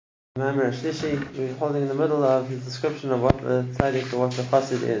Maamar Shlishi, we're holding in the middle of his description of what the tzaddik or what the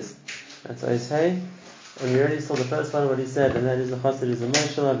chassid is. And so I say, and we already saw the first part of what he said, and that is the chassid is a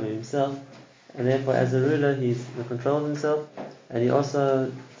moshel of himself, and therefore as a ruler he's in control of himself, and he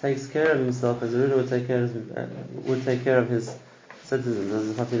also takes care of himself as a ruler would take care of his citizens, as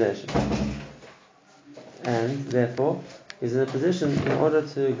a population. And therefore he's in a position in order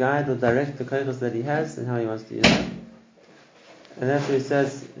to guide or direct the kochos that he has and how he wants to use them. And that's what he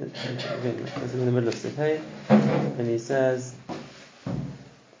says, again, it's in the middle of Sifhei, and he says,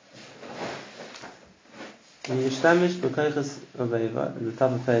 V'yishtamish b'koiches aveivar, at the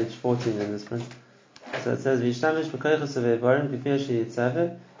top of page 14 in this print. So it says, V'yishtamish b'koiches aveivarim k'fir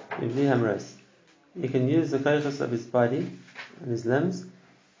sheyitzaveh v'bli hamros. He can use the koiches of his body and his limbs,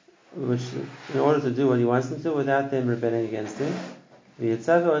 which, in order to do what he wants them to, without them rebelling against him. It's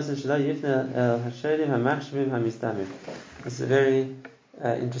a very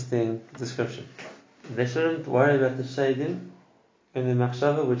interesting description. They shouldn't worry about the shadim and the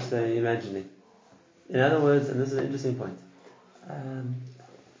machshava which they're imagining. In other words, and this is an interesting point,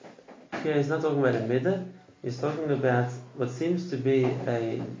 here he's not talking about a midah, he's talking about what seems to be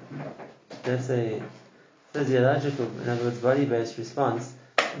a, let's say, physiological, in other words, body-based response,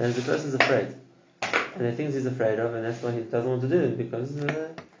 that the person's afraid. And the things he's afraid of, and that's why he doesn't want to do it, because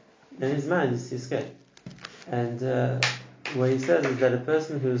in his mind he's scared. And what he says is that a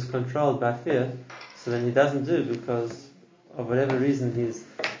person who's controlled by fear, so then he doesn't do because of whatever reason he's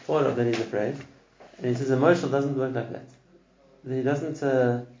thought of that he's afraid. And he says emotional doesn't work like that. He doesn't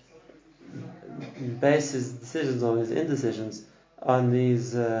base his decisions or his indecisions on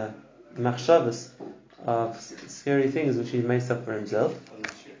these machshavas of scary things which he makes up for himself.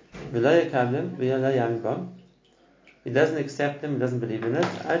 He doesn't accept them, he doesn't believe in it,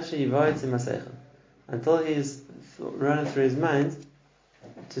 until he's running through his mind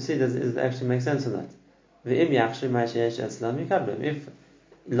to see does it actually make sense or not. If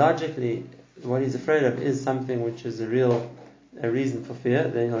logically what he's afraid of is something which is a reason for fear,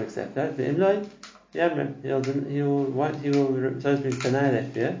 then he'll accept that. He will so to speak deny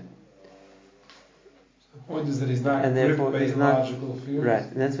that fear. The point is that he's not and therefore gripped by illogical fear. Right,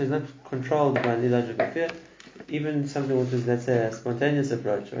 and that's why he's not controlled by an illogical fear. Even something which is, let's say, a spontaneous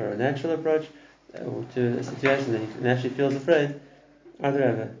approach or a natural approach to a situation that he naturally feels afraid,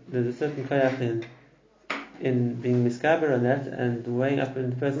 there's a certain koyach in being miskaber on that and weighing up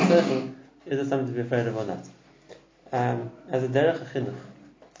in the person's circle, is it something to be afraid of or not? As a derech chinuch,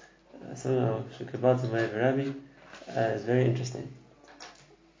 something Shekabbat Rabbi is very interesting.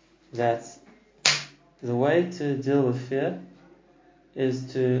 That the way to deal with fear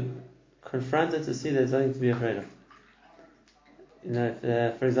is to confront it, to see there's nothing to be afraid of.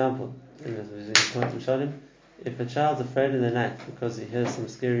 For example, if a child's afraid in the night because he hears some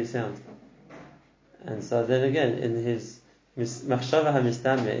scary sound, and so then again, in his machshava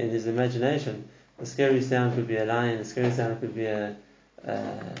hamistame, in his imagination, the scary sound could be a lion, the scary sound could be a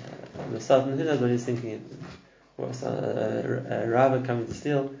sultan, who knows what he's thinking, or a robber coming to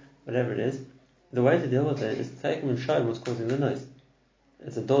steal, whatever it is. The way to deal with it is to take him and show him what's causing the noise.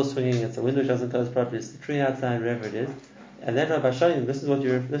 It's a door swinging, it's a window which doesn't close properly, it's the tree outside, wherever it is. And then by showing him this is what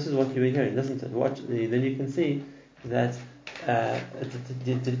you were hearing, listen to it, watch. Then you can see that it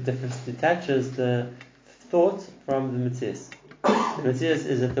detaches the thought from the metzius. The metzius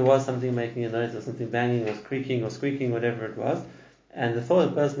is that there was something making a noise, or something banging, or creaking, or squeaking, whatever it was. And the thought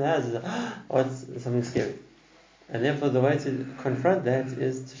the person has is, it's something scary. And therefore the way to confront that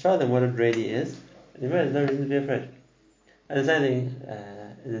is to show them what it really is, and there's no reason to be afraid. And the same thing,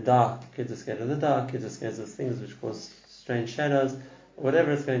 in the dark, kids are scared of the dark, kids are scared of things which cause strange shadows,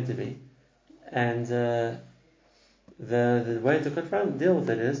 whatever it's going to be. And the way to deal with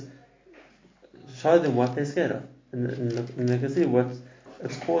it is show them what they're scared of. And they can see what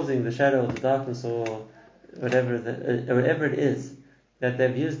it's causing, the shadow, or the darkness, or whatever it is, that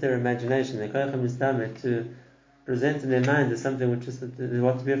they've used their imagination, their koyach hamistame, to present in their mind as something which is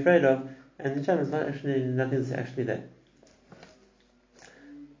what to be afraid of, and the challenge is nothing's actually there.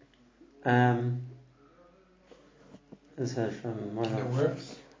 This heard from one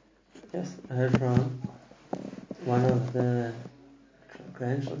of Yes, I heard from one of the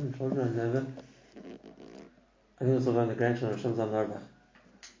children of Nova. I think it was one of the grandchildren of Shimzal Norbach.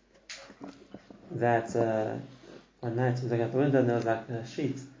 That one night he was looking out the window and there was like a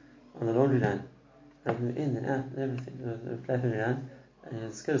sheet on the laundry line, running in and out and everything. It was flapping around, and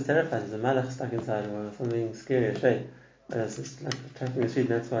his kid was terrified. There's a malach stuck inside, or something scary, a shade. But it's just like tracking the sheet, and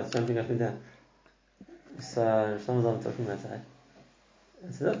that's why it's jumping up and down. So someone's on talking outside.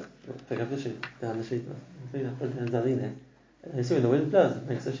 I said, look, pick up the sheet, down the sheet. I put it down there. And you see when the wind blows, it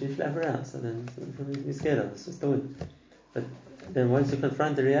makes a tree flap around. So then you're scared of it. It's just the wind. But then once you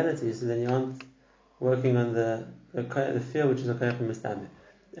confront the reality, so then you aren't working on the fear, which is a koyach mistame.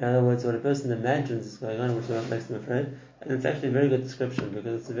 In other words, what a person imagines is going on, which is what makes them afraid, and it's actually a very good description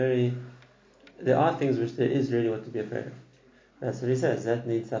because there are things which there is really what to be afraid of. That's what he says. That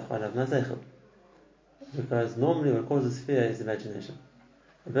needs tafchanav naseichel. Because normally what causes fear is imagination.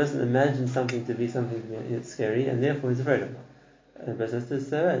 A person imagines something to be something scary, and therefore he's afraid of it. And the person has to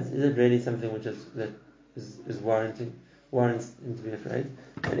say, is it really something which is warrants him to be afraid?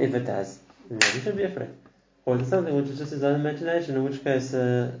 And if it does, then maybe he should be afraid. Or is it something which is just his own imagination, in which case,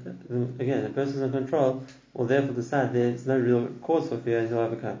 again, the person is in control will therefore decide there's no real cause for fear and he'll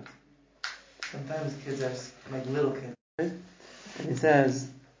overcome it. Sometimes kids are like little kids. And he says,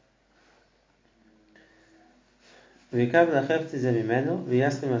 same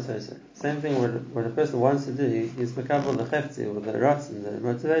thing what a person wants to do, he's makabel the chefti, or the ratzon, the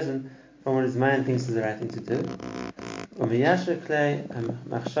motivation, from what his mind thinks is the right thing to do. Not only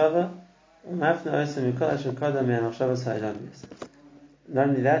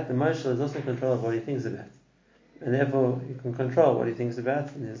that, the moshel is also in control of what he thinks about. And therefore, he can control what he thinks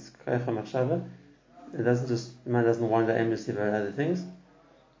about in his koyach machshava. The mind doesn't wander aimlessly about other things.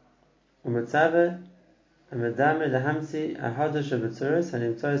 The Dhamma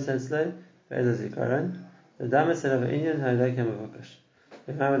said of Inyan Ha'ilaikem Avokash.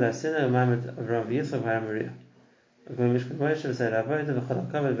 The Mamad Asina, the Mamad of Rav Yitzchak Ha'amaria.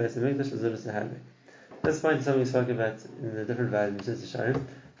 This point is something we spoke about in the different volumes of Shisharim.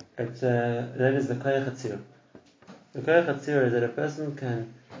 That is the Koyach HaTzir. The Koyach HaTzir is that a person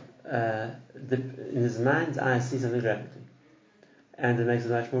can, in his mind's eye, see something rapidly. And it makes it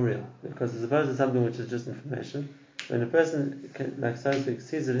much more real. Because as opposed to something which is just information, when a person can, like so to speak,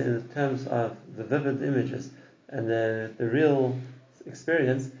 sees it in terms of the vivid images and the real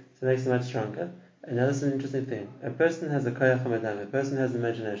experience, so it makes it much stronger. And now this is an interesting thing. A person has a koyach hamadam, a person has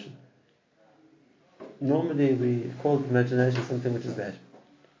imagination. Normally we call imagination something which is bad.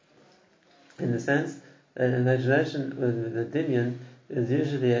 In the sense that imagination, with the dinyan, is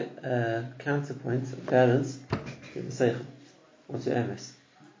usually a counterpoint, a balance to the seichel, or to emes.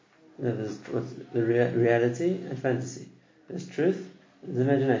 There's the reality and fantasy. There's truth, there's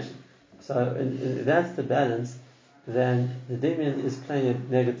imagination. So if that's the balance, then the dinyan is playing a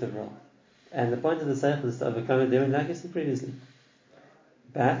negative role. And the point of the seichel is to overcome a dinyan, like I said previously.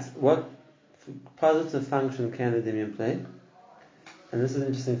 But what positive function can the dinyan play? And this is an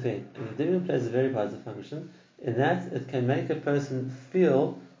interesting thing. And the dinyan plays a very positive function in that it can make a person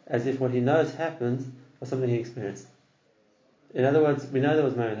feel as if what he knows happened was something he experienced. In other words, we know there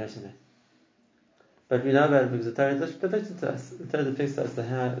was Marin Hashanah. But we know about it because the Torah depicts it to us. The Torah depicts to us the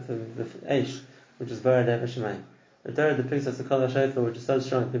Eish, which is Barad Hashemayim. The Torah depicts us the Kol HaShofar, which is so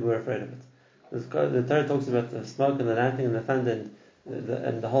strong people were afraid of it. The Torah talks about the smoke and the lightning and the thunder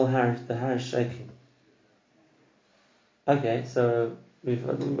and the whole har is shaking. Okay, so we've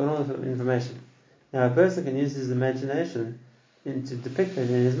got all the information. Now a person can use his imagination to depict it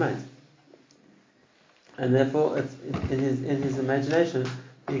in his mind. And therefore, in his imagination,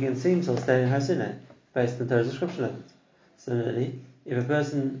 he can see himself staying in Har Sinai, based on the Torah's description of it. Similarly, if a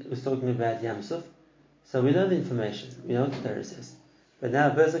person was talking about Yam Suf, so we know the information, we know what the Torah says. But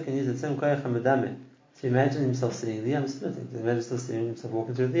now a person can use the same Koyach HaMadameh to imagine himself seeing the Yam splitting, to imagine himself seeing himself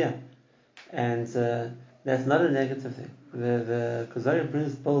walking through the Yam. And that's not a negative thing. The Kuzari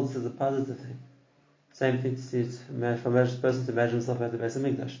builds as a positive thing. Same thing to see for a person to imagine himself at the Beis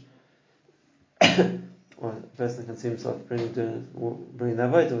HaMikdash. Or a person can see himself bringing the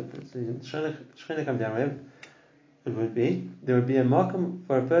avodah, Shechina come down, wherever it would be. There would be a makom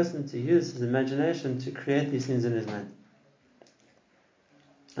for a person to use his imagination to create these things in his mind.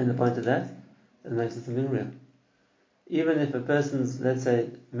 And the point of that, it makes it something real. Even if a person's, let's say,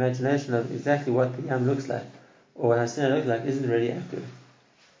 imagination of exactly what the Yam looks like, or what Har Sinai looks like, isn't really accurate.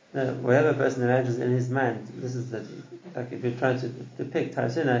 No, whatever a person imagines in his mind, this is like if you're trying to depict Har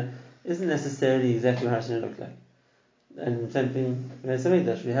Sinai, isn't necessarily exactly what Har Sinai looked like. And the same thing in Beis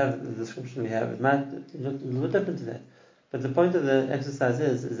HaMikdash, we have the description we have, it might look a little different to that. But the point of the exercise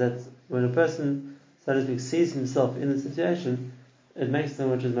is that when a person, so to speak, sees himself in the situation, it makes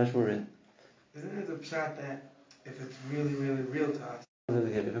them which is much more real. Isn't it the pshat that if it's really, really real to us?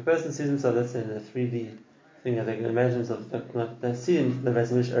 If a person sees himself, let's say in a 3D thing, they can imagine themselves, they see the Beis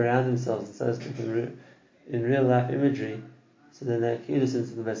HaMikdash around themselves, so to speak, in real life imagery, so then they're kidus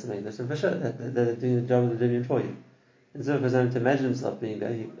into the Beis HaMikdash. And for sure, they're doing the job of the dinyan for you. Instead of a person to imagine himself being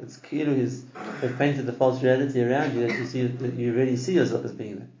there, it's kilu, they've painted the false reality around you that you really see yourself as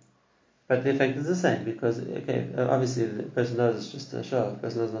being there. But the effect is the same because, obviously the person knows it's just a show. The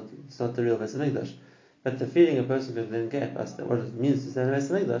person knows it's not the real Beis Hamikdash. But the feeling a person could then get as to what it means to stand in Beis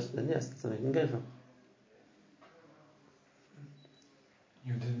Hamikdash, then yes, that's something you can get from.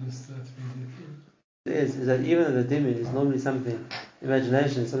 You didn't start with Is that even though the dimin is normally something,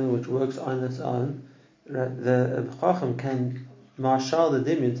 imagination is something which works on its own, right? The Chacham can marshal the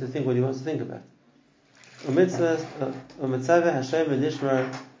dimin to think what he wants to think about. Those in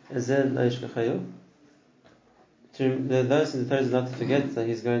the Torah is not to forget, so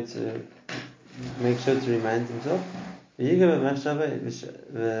he's going to make sure to remind himself. That's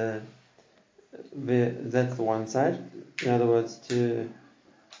the one side. In other words, to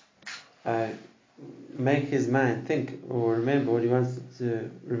make his mind think or remember what he wants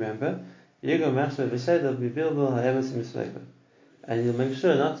to remember. And he'll make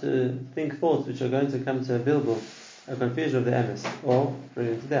sure not to think thoughts which are going to come to a bilbil, a confusion of the emes, or bring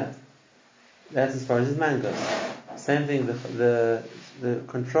him to doubt. That's as far as his mind goes. Same thing, the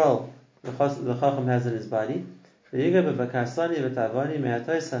control the Chacham has in his body.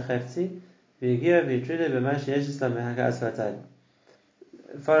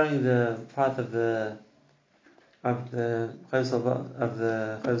 Following the path of the Chovos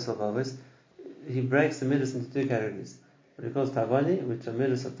HaLevavos, he breaks the midas into two categories. What he calls tavani, which are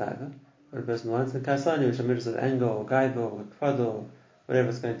midas of taiva, what a person wants, and kasani, which are midas of anger or gaiva or kfado or whatever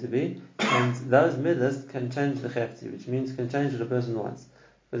it's going to be. And those midas can change the chefti, which means can change what a person wants.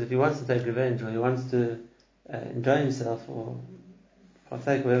 Because if he wants to take revenge or he wants to enjoy himself or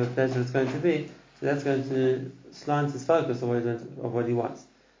partake whatever pleasure it's going to be, so that's going to slant his focus of what he wants.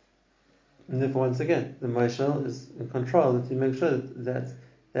 And therefore, once again, the Moshel is in control to make sure that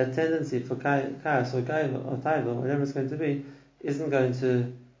tendency for chaos or gaiva or taiva, or whatever it's going to be, isn't going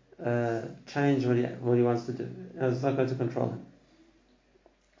to change what he wants to do. It's not going to control him.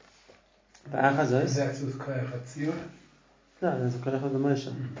 Is that with Koyach HaTziyur? No, there's a Koyach of the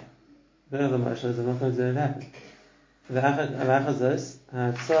Moshel. Koyach of the Moshel is not going to let it happen.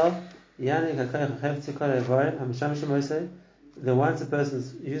 Then once a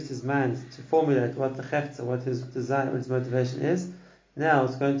person's used his mind to formulate what the chefta, what his desire, what his motivation is, now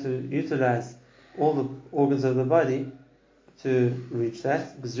it's going to utilize all the organs of the body to reach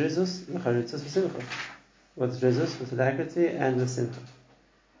that. What's rezus? With alacrity and with simcha.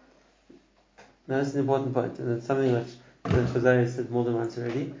 Now that's an important point, and it's something which the Chazari said more than once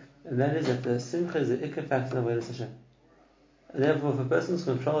already, and that is that the simcha is the ikka factor of Avodas Hashem. And therefore, if a person's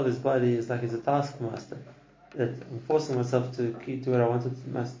control of his body is like he's a taskmaster, that I'm forcing myself to keep to what I want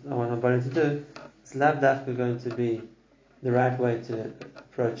my body to do, it's lav dafka going to be the right way to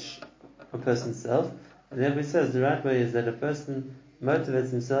approach a person's self. And therefore, he says the right way is that a person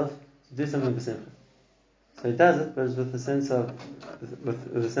motivates himself to do something for simcha. So he does it, but it's with a sense of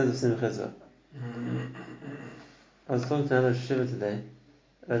simcha as well. I was talking to another shiva today.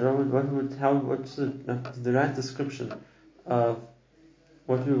 What's the right description of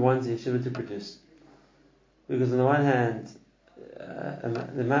what we want the yeshiva to produce? Because on the one hand,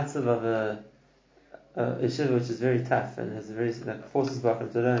 the matzav of a yeshiva which is very tough and has very forces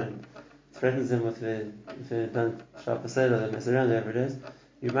Baruch to learn and threatens him with if they don't sharp a sale or they mess around whatever it is,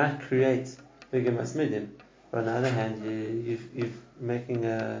 you might create bigger masmidim. But on the other hand, you're making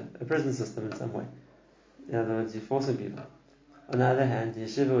a prison system in some way. In other words, you're forcing people. On the other hand, the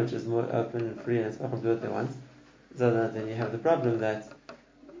yeshiva which is more open and free and it's welcome to do what they want, so that then you have the problem that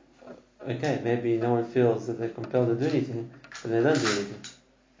maybe no one feels that they're compelled to do anything, but they don't do anything.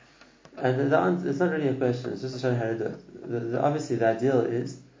 And the answer, it's not really a question, it's just to show you how to do it. Obviously the ideal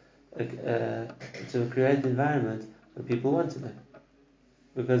is to create an environment where people want to know.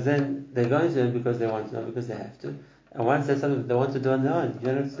 Because then they're going to learn because they want to know, because they have to. And once there's something that they want to do on their own, you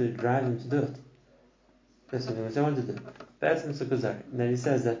don't have to drive them to do it. There's something which they want to do. That's in Sukkot. Then he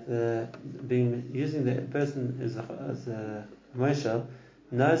says that using the person as a moshel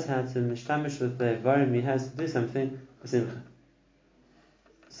knows how to mishtamish with the varim he has to do something for simcha.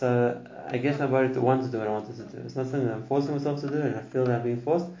 So I get my body to want to do what I wanted to do. It's not something that I'm forcing myself to do and I feel that I'm being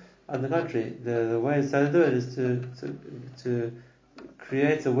forced. On the contrary, the way it's how to do it is to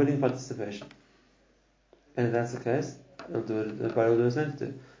create a willing participation. And if that's the case, it'll do it, the body will do what it's meant to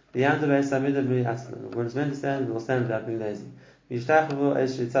do. When it's meant to stand, it will stand without being lazy. When he tells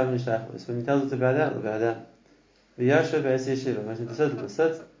it to bow down, it will bow down. When he sit, it will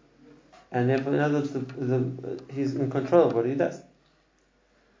sit. And therefore, in other words, he's in control of what he does.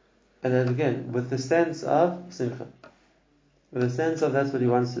 And then again, with the sense of simcha. With the sense of that's what he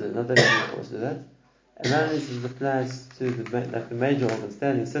wants to do, not that he's being forced to do that. And that is applies to the major organ,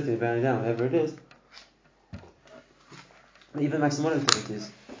 standing, sitting, bowing down, whatever it is. Even maximum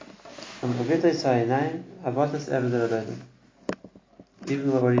activities. Even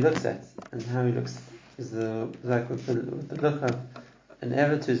what he looks at and how he looks is like with the look of an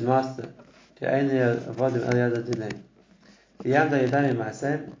ever to his master. Same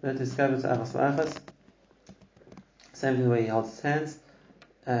thing the way he holds his hands,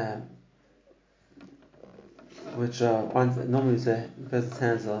 which are ones that normally say the person's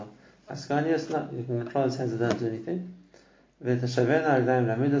hands are askanios. Not you can control his hands, they don't do anything. The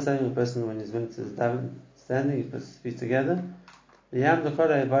person when he's went to daven standing, he puts his feet together. And the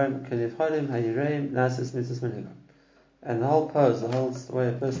whole pose, the whole way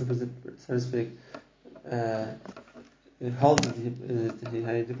a person puts it, so to speak, he holds how he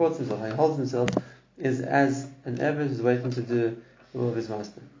deports himself, how he holds himself, is as an Eved who's waiting to do the will of his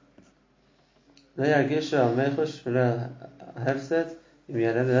master. They don't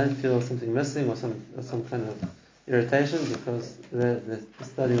feel something missing or some kind of irritation because they're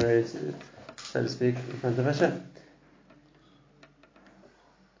studying ready to, so to speak, in front of Hashem.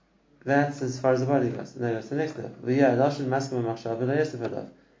 That's as far as the body goes. And then goes to the next step.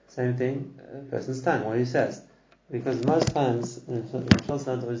 Same thing, a person's tongue, what he says. Because most times, when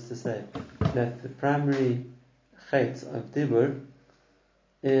Shulchan always to say that the primary chait of dibur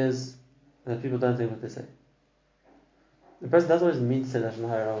is that people don't think what they say. The person doesn't always mean to say lashon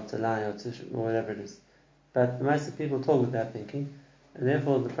hara or to lie or whatever it is, but most of the people talk without thinking, and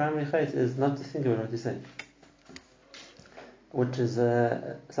therefore the primary chait is not to think about what you say, which is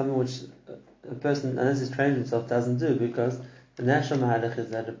something which a person, unless he's trained himself, doesn't do, because the natural mahalach is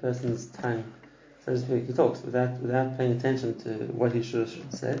that a person's tongue, so to speak, he talks without paying attention to what he should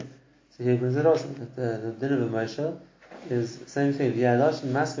say. So he brings it also that the din of a Moshe is the same thing.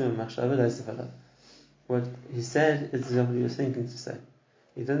 What he said is what he was thinking to say.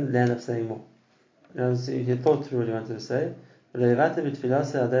 He didn't end up saying more. He thought through what he wanted to say.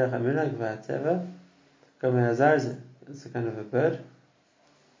 It's a kind of a bird,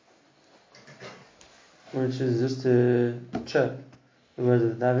 which is just to chirp the words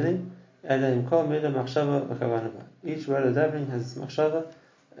of the davening. Each word of davening has machshava,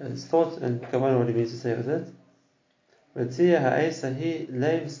 its thought and kavanah, what he means to say with it.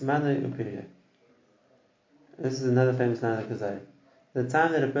 This is another famous line of Kazari. The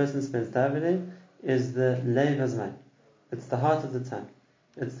time that a person spends davening is the leiv hazman. It's the heart of the time.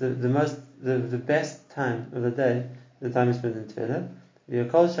 It's the best time of the day, the time you spend in tefillah.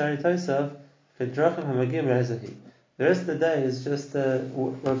 The rest of the day is just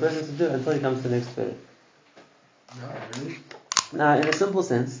what a person has to do until he comes to the next tefillah. Really? Now, in a simple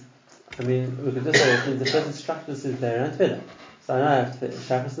sense, I mean, we could just say it means the person structures his day around tefillah. So I know I have to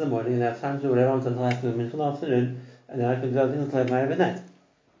shabbos in the morning, and I have time to do whatever I want until I have to do mincha in the afternoon, and then I can do everything until I have my at night.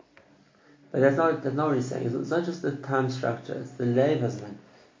 But that's not what he's saying. It's not just the time structure; it's the leiv hazman,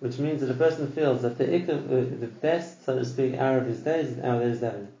 which means that a person feels that the best, so to speak, hour of his day is the hour that is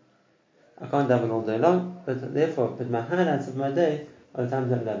davening. I can't daven all day long, but my highlights of my day are the times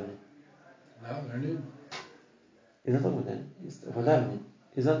that I'm davening. Now learning. He's not talking about that. He's talking about davening.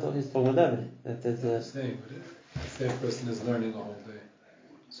 He's talking about davening. That's saying, but if the person is learning a whole day,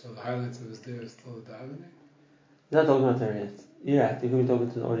 so the highlights of his day are still the davening? He's not talking about learning yet. You're right, you could be talking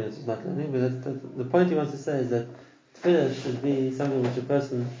to an audience who's not learning, but the point he wants to say is that tefillah should be something which a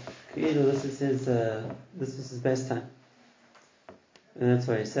person, this is his best time. And that's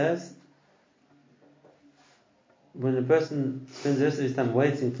why he says, when a person spends the rest of his time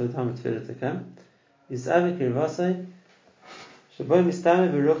waiting for the time of tefillah to come, Yisavik Irvasai, Shabbai Mistame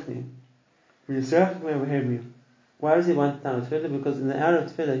Beruchni, why does he want the time of tefillah? Because in the hour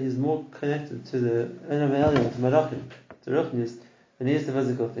of tefillah he's more connected to the Elam Elyon, to Malachim, to Ruchnis, than he is to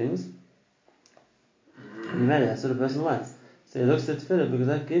physical things. And that's what a person wants. So he looks at tefillah because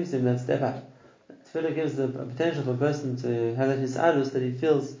that gives him that step up. Tefillah gives the potential for a person to have that hisarus, that he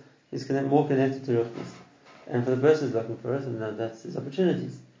feels he's more connected to Ruchnis. And for the person who's looking for it, and that's his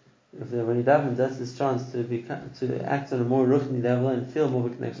opportunities. When he davens, that's his chance to act on a more ruchni level and feel more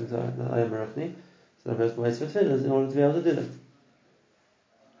of a connection to Ayam Ruchni. So the person waits for tefillah in order to be able to do that.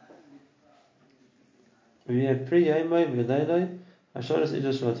 And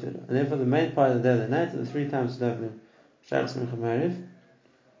therefore the main part of the day and the night are the 3 times to daven Shabbos, Mincha, Ma'ariv.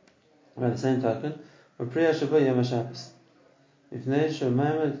 By the same token, for Priya Shabbat Yom HaShabbos. If Neish or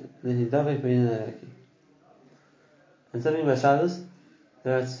Ma'amad, then he davek b'yin ha'eleki. And something about Shabbos,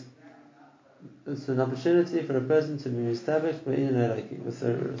 it's an opportunity for a person to be established b'yin ha'eleki, with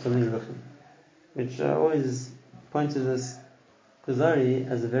something ruchni. Which I always point to this Kuzari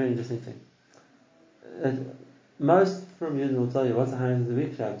as a very interesting thing. Most from Yidden will tell you what's the highlight of the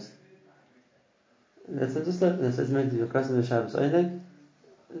week, Shabbos. That's understood. That's meant to be a custom of Shabbos only,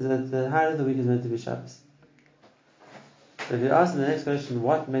 that the highlight of the week is meant to be Shabbos. So if you ask the next question,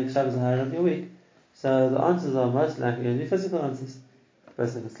 what makes Shabbos the highlight of your week? So the answers are most likely going to be physical answers. A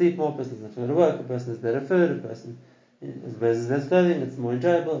person can sleep more, a person doesn't have to go to work, a person has better food, a person wears less clothing, it's more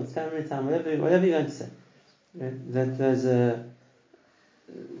enjoyable, it's family time, whatever you're going to say. Right? That there's the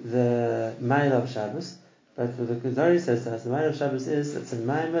Ma'il of Shabbos, but what the Kuzari says to us, the Ma'il of Shabbos is it's a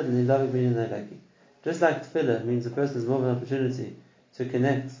Ma'imad Lilavik Binyan Nagaki. Just like Tefillah means a person has more of an opportunity to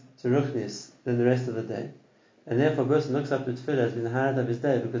connect to Ruchnis than the rest of the day, and therefore a person looks up to Tefillah as being the highlight of his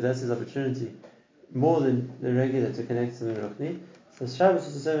day because that's his opportunity more than the regular to connect to the Ruchni. So Shabbos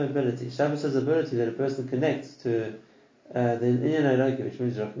is the same ability. Shabbos has the ability that a person connects to the Inyan Eloki, which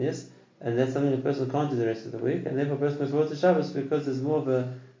means Ruchnis, and that's something a person can't do the rest of the week, and therefore a person goes forward to Shabbos because there's more of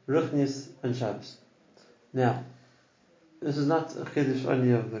a Ruchnis on Shabbos. Now, this is not a Chiddush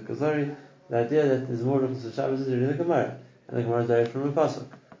only of the Kuzari. The idea that there's more Ruchnis on Shabbos is really the Gemara, and the Gemara is derived from a pasuk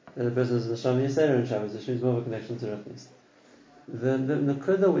that a person is in the Neshama Yisera on Shabbos, which means more of a connection to Ruchnis. The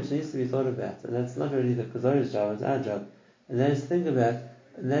Nakuda which needs to be thought about, and that's not really the Kuzari's job, it's our job, and that is to think about,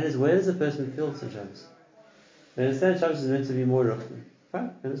 and that is where does a person feel to Shabbos? We understand Shabbos is meant to be more Ruchni.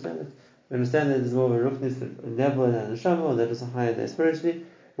 Fine, we understand that. We understand that there's more of a Ruchnis level in our Neshama, or that is a higher there spiritually.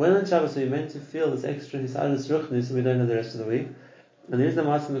 When on Shabbos we're meant to feel this extra Hisadus Ruchnis we don't have the rest of the week. And the reason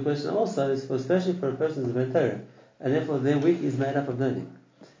I'm asking the question also is especially for a person who's a Ben Torah, and therefore their week is made up of learning.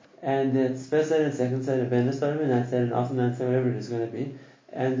 And it's first Seder and second Seder, Ben Nesar, and Nat Seder, and after Nat Seder, whatever it is going to be.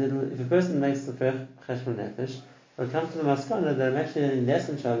 And if a person makes the Cheshbon Nefesh, will come to the Maskana that I'm actually learning less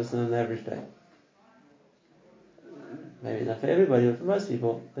on Shabbos than on an average day. Maybe not for everybody, but for most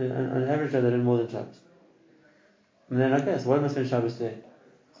people, on an average day they learn more than Shabbos. And then okay, so what am I spending Shabbos doing?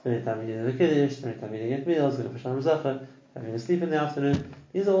 Spending time eating the Kiddush, spending time eating at meals, going for Shalom Zacha, having a sleep in the afternoon.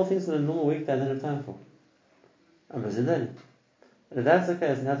 These are all things that a normal weekday I don't have time for. I'm busy learning. But if that's the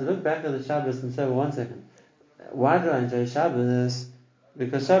case, you have to look back at the Shabbos and say, well, 1 second, why do I enjoy Shabbos?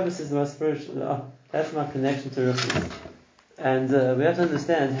 Because Shabbos is the most spiritual, that's my connection to Ruchnis. And we have to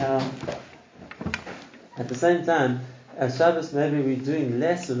understand how, at the same time, as Shabbos maybe we're doing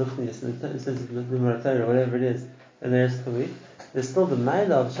less Ruchnis in the sense of the Torah or whatever it is than the rest of the week, there's still the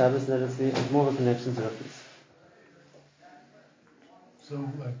Maila of Shabbos that it's more of a connection to Ruchnis. So,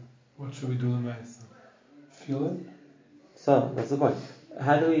 like, what should we do in the Maila? Feel it? So that's the point.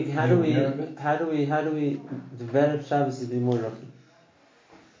 How do we develop Shabbos to be more Ruchni?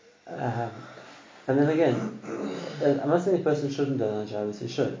 And then again, I'm not saying a person shouldn't learn on Shabbos. He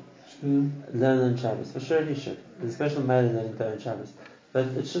should learn on Shabbos. For sure, he should. There's a special matter in learning Torah on Shabbos. But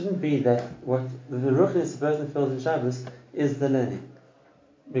it shouldn't be that what the Ruchnis the person feels in Shabbos is the learning.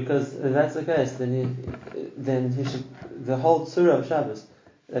 Because if that's the case, then he should, the whole surah of Shabbos,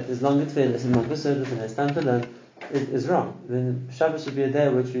 that is long tefillas and long besudas and there's time to learn, is wrong. Then Shabbos should be a day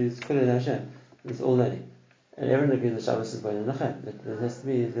which is Kulei Hashem. It's all learning. And everyone agrees that Shabbos is Boyin Nachem. There has to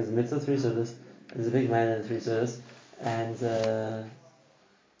be, there's a mitzvah of 3 surahs, there's a big man in 3 surahs, and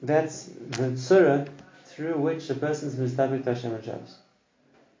that's the surah through which a person is mistabik to Hashem on Shabbos.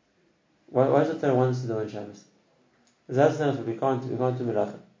 Why does the Torah want us to do on Shabbos? Because that's what we can't do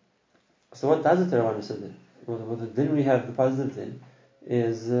melacha. So what does the Torah want us to do? Well, the din we have, the positive din,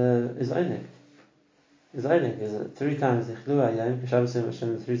 is Einik. Is 3 times Ichlu Hayim, Shabbos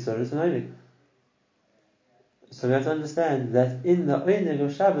Hashem, 3 surahs, and Einik. So we have to understand that in the Einik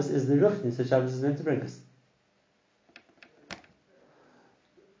of Shabbos is the Ruchnis that Shabbos is meant to bring us.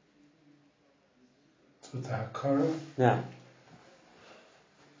 So the Hakara.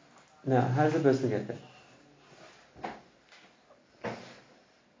 Now, how does the person get there?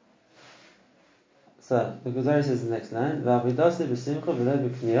 So the Kuzari says the next line: "V'avidasi b'simcha v'lo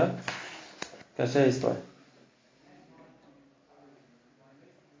b'kniyah kasher yisbar."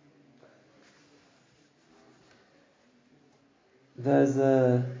 There's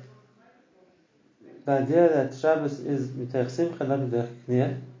the idea that Shabbos is mitach simcha, not mitach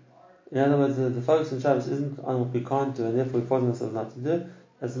kniyah. In other words, the focus on Shabbos isn't on what we can't do, and therefore we force ourselves not to do.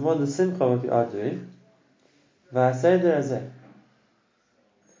 It's more the simcha what we are doing. V'aseder azeh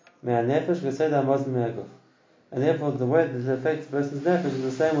me'anefesh v'aseder hamazon me'aguf. And therefore, the way that it affects a person's nefesh is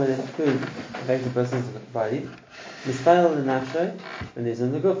the same way that food affects a person's body. Mispayel the nafshay and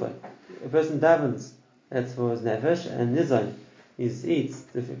nizon the gufay. A person davens, that's for his nefesh, and nizon, he eats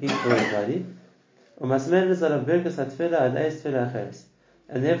to keep for his body. And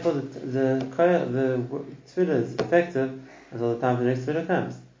therefore, the tefillah is effective until the time the next tefillah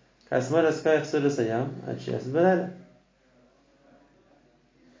comes.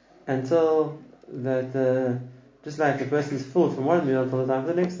 Until that, just like a person is full from one meal until the time of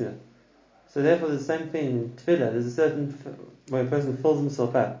the next meal. So therefore, the same thing in tefillah. There's a certain way a person fills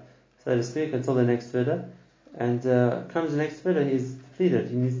himself up, so to speak, until the next tefillah, and comes the next tefillah, he's depleted.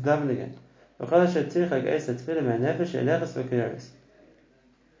 He needs to daven again. The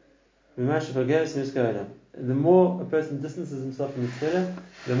more a person distances himself from the tefillah,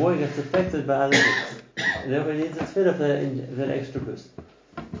 the more he gets affected by other things. And therefore, he needs a tefillah for that extra boost.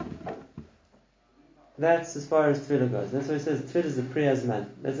 That's as far as tefillah goes. That's why he says tefillah is the Priya Zman.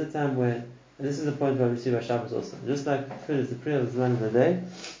 That's the time where, and this is the point where we see by Shabbos also. Just like tefillah is the Priya Zman of the day,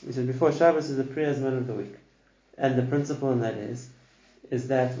 we said before Shabbos is the Priya Zman of the week. And the principle in that is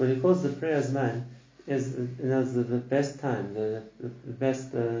that what he calls the Priya Zman is the best time, the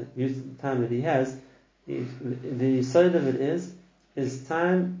best use time that he has. The side of it is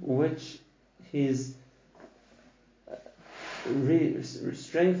time which he's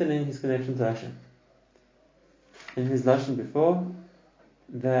strengthening his connection to Hashem. In his lashon before,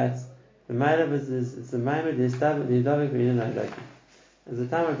 that the Ma'alav is the Ma'amad the Yidavik V'Yin HaElokim. It's the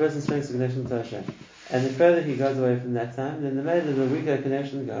time when a person strengthens the connection to Hashem. And the further he goes away from that time, then the Ma'alav, the weaker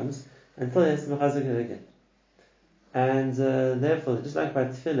connection comes until he has to mechazik it again. And therefore, just like by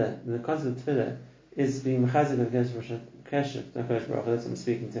tefillah, the concept of tefillah is being mechazik of Keshev, that's what I'm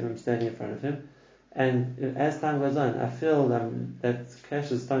speaking to him, I'm standing in front of him. And as time goes on, I feel that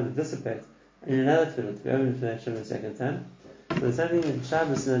Keshev is starting to dissipate. In another tefillah, to be open for Hashem the second time. So the same thing in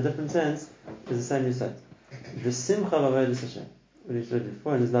Shabbos, in a different sense, is the same yisod. The simcha of avodas Hashem, what he said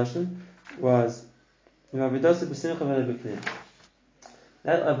before in his lashon, was that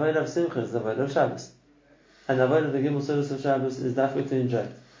avodah of simcha is the avodah of Shabbos, and the avodah of the gimel service of Shabbos is dafka to enjoy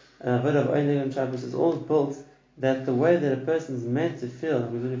it, and the avodah of oneg on Shabbos is all built that the way that a person is meant to feel.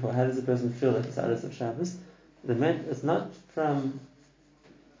 Like we said before, how does a person feel at the Sadas of Shabbos? It's not from,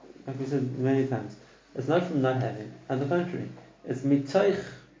 like we said many times, it's not from not having. On the contrary, it's mitoich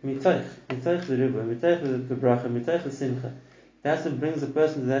the ruba, mitoich the bracha, mitoich the simcha. That's what brings a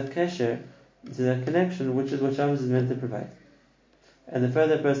person to that kesher, to that connection, which is what Shabbos is meant to provide. And the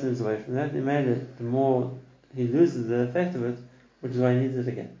further a person is away from that, the more he loses the effect of it, which is why he needs it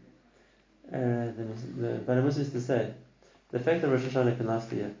again. The Balamus used to say, the effect of Rosh Hashanah can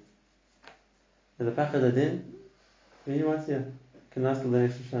last a year. And the Pachad Adin, only once a year, can last till the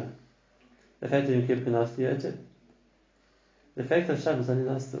next Rosh Hashanah. The effect of Yom Kippur can last a year too. The effect of Shabbos only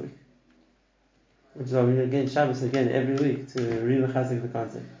lasts a week. Which is why we need again Shabbos again every week to re-mechazik the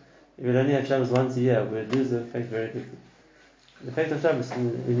concept. If we only have Shabbos once a year, we would lose the effect very quickly. The effect of Shabbos,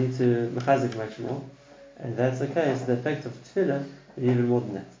 we need to mechazik much more. And that's the case, the effect of Tefillah is even more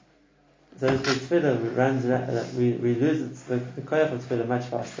than that. So to speak, Tefillah we lose the koyach of Tefillah much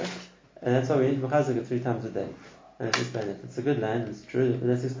faster. And that's why we need to mechazik it 3 times a day. And let's explain it. It's a good line, it's true, but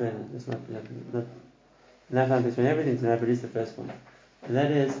let's explain it. It's not enough time to explain everything tonight, but it's the first point. And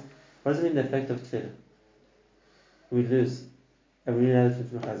that is, what does it mean the effect of tefillah? We lose, and we need another thing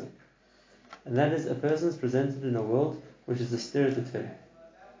to mechazik. And that is, a person is presented in a world which is the spirit of tefillah.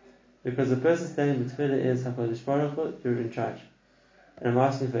 Because the person standing with tefillah is, HaKadosh Baruch Hu, you're in charge. And I'm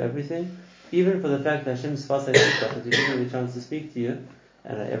asking for everything, even for the fact that Hashem Sfasei Yitzchak, that you give me the chance to speak to you,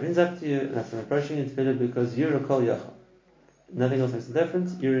 and everything's up to you, and I'm approaching you in tefillah because you're a kol yachal. Nothing else makes a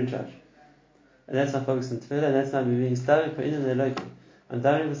difference, you're in charge. And that's my focus on tefillah, and that's my being stavik for inan elokim. I'm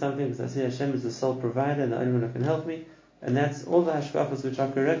davening for something because I see Hashem is the sole provider and the only one who can help me, and that's all the hashkafas which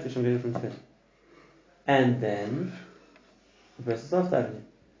are correct, which I'm getting from tefillah. And then the person starts davening,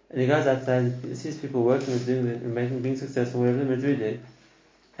 and he goes outside, he sees people working and being successful, whatever they're doing,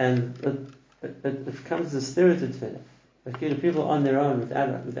 and it comes as a spirit of tefillah. Like people on their own,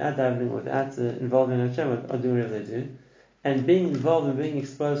 without davening, without involving Hashem, are doing whatever they do, and being involved and being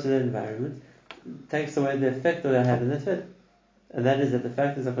exposed to that environment takes away the effect that they have in the tefillah. And that is that the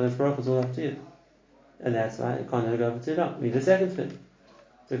fact is that HaKadosh Baruch Hu is all up to you. And that's why it can't let it go for too long. We need a second tefillah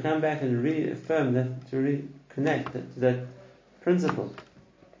to come back and reaffirm that, to reconnect to that principle.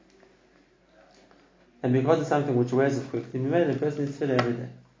 And because it's something which wears off quickly, we made a person needs tefillah every day.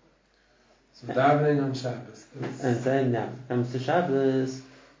 So davening on Shabbos. And saying now, comes to Shabbos,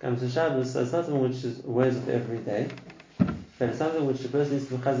 so it's not something which wears off every day, but it's something which the person needs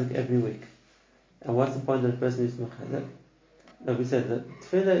to mechazik every week. And what's the point that the person needs to mechazik? Like we said, that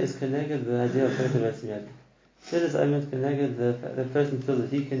tefillah is connected the idea of Tefillah B'Tzimiyad. Tefillah is only connected the person feels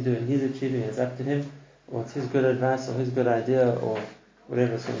that he can do and he's achieving, it's up to him, or it's his good advice or his good idea or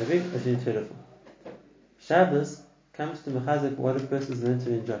whatever it's going to be, that you need tefillah for. Shabbos comes to mechazik what a person is meant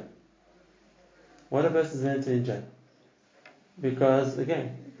to enjoy. What a person is meant to enjoy. Because,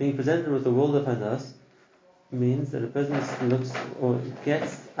 again, being presented with the world of Hanas means that a person looks or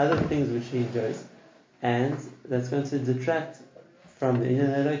gets other things which he enjoys, and that's going to detract from the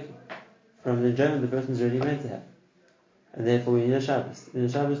Inyan Elokim, from the enjoyment the person is already meant to have. And therefore we need a Shabbos. We need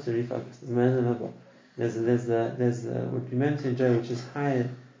a Shabbos to refocus. There's what we meant to enjoy, which is higher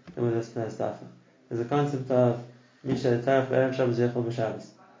than with this stuff. There's a concept of Misha Taraf Erev Shabbos Yechol B'Shabbos.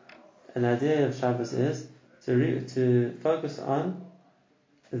 And the idea of Shabbos is to focus on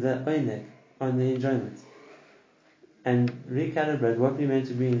the oineg, on the enjoyment, and recalibrate what we meant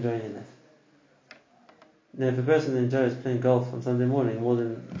to be enjoying in that. Now, if a person enjoys playing golf on Sunday morning more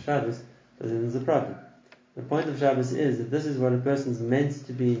than Shabbos, then there's a problem. The point of Shabbos is that this is what a person is meant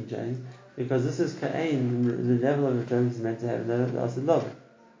to be enjoying, because this is ka'ain, the level of enjoyment is meant to have, and that's the love.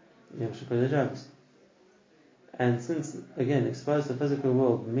 Shabbos. And since, again, exposed to the physical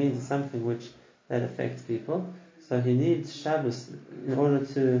world means something that affects people, so he needs Shabbos in order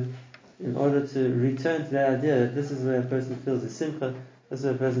to return to that idea that this is where a person feels his simcha, this is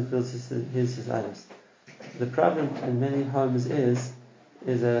where a person feels his items. The problem in many homes is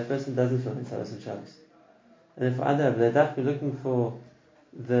that a person doesn't feel himself in Shabbos. And if they're definitely looking for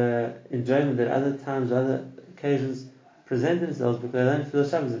the enjoyment that other times, other occasions present themselves, because they don't feel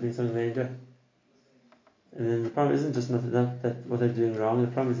Shabbos as being something they enjoy. And then the problem isn't just not that what they're doing wrong, the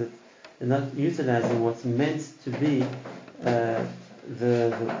problem is that they're not utilizing what's meant to be the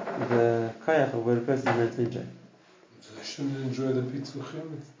koyach of what a person is meant to enjoy. So they shouldn't enjoy the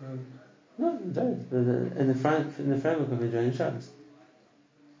pitzuchim? No, enjoy it. But in the framework of enjoying Shabbos.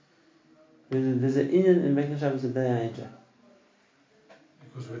 There's an inyan in making Shabbos a day I enjoy.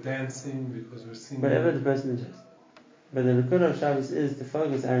 Because we're dancing, because we're singing. Whatever the person enjoys. But the record of Shabbos is to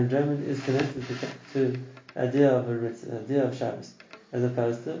focus, our enjoyment is connected to the idea of a ritz, the idea of Shabbos, as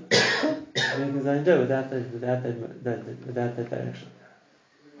opposed to doing things I enjoy without that direction.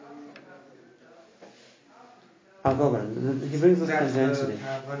 I'll go on. He brings us tangentially.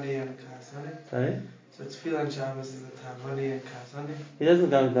 Sorry? So Tefillah Shabbos is the Tavani and Kasani? He doesn't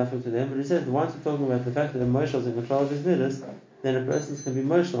go with that to them, but he says once we're talking about the fact that the Moshe is in control of his midas, then a person can be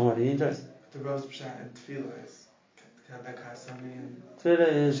emotional on what he enjoys. The Rose Pshat and Tefillah is the Kasani and Tefillah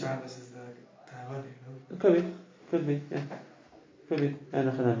is Shabbos is the Tavani, no? It could be, yeah. Could be. And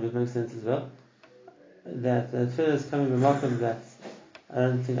it makes sense as well. That Tefillah is coming from Malcolm that I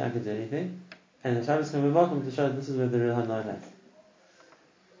don't think I could do anything. And the Shabbos is coming from Malcolm to show this is where the real Hanoi lies.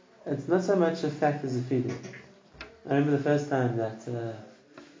 It's not so much a fact as a feeling. I remember the first time that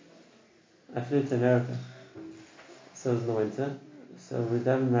I flew to America. So it was in the winter. So we'd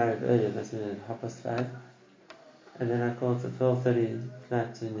gotten married earlier, that's been at 5:30. And then I called for 12:30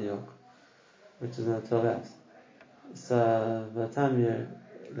 flight to New York, which is another 12 hours. So by the time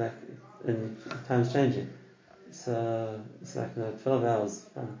time's changing. So it's like 12 hours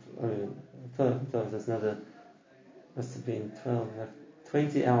from, 12, that's another, must have been 12,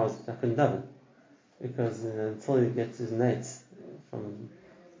 20 hours I couldn't double. Because until you get to nights from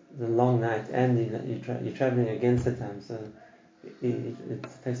the long night and you're traveling against the time, so it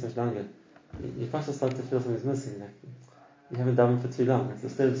takes much longer. You first start to feel something's missing, like you haven't done it for too long, it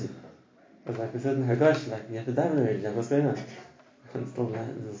disturbs you. It's like a certain hagosh, like you have to dive already, like what's going on?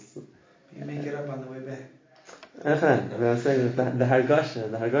 You make it up on the way back. I was saying that the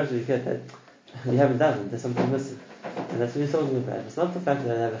hargosha you get that you haven't done it, there's something missing. And that's what he's talking about. It's not the fact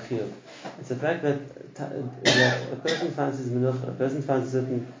that I have a chiyuv. It's the fact that a person finds his menucha, a person finds a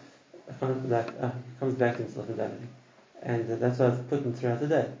certain, he comes back to himself in davening. And that's why I've put him throughout the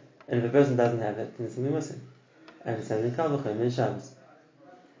day. And if a person doesn't have that, then there's something missing. And it's in Kal V'chomer in Shabbos.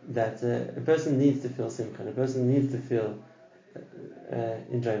 That a person needs to feel simcha, a person needs to feel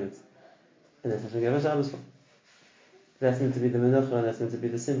enjoyment. And that's what we give a Shabbos for. That's meant to be the menucha, that's meant to be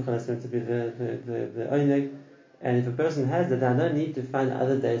the simcha, that's meant to be the oineg. And if a person has that, I don't need to find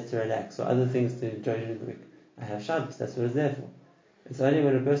other days to relax or other things to enjoy during the week. I have Shabbos, that's what it's there for. It's only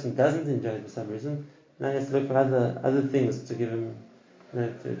when a person doesn't enjoy it for some reason, now he has to look for other things to give him,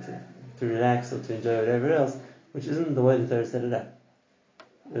 to relax or to enjoy whatever else, which isn't the way the Torah set it up.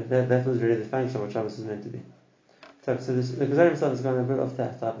 That was really the function of what Shabbos was meant to be. So the Kuzari himself has gone a bit off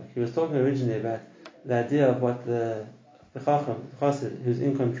that topic. He was talking originally about the idea of what the Chacham, the Chassid, who's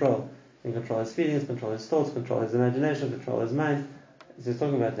in control his feelings, control his thoughts, control his imagination, control his mind. So he's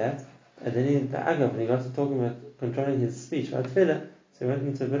talking about that. And then he got to talking about controlling his speech, about Tefillah. So he went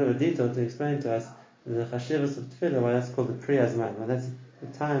into a bit of a detail to explain to us the Chashivas of Tefillah, why that's called the Priya Zman, why that's the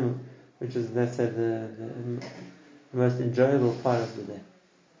time which is, let's say, the most enjoyable part of the day.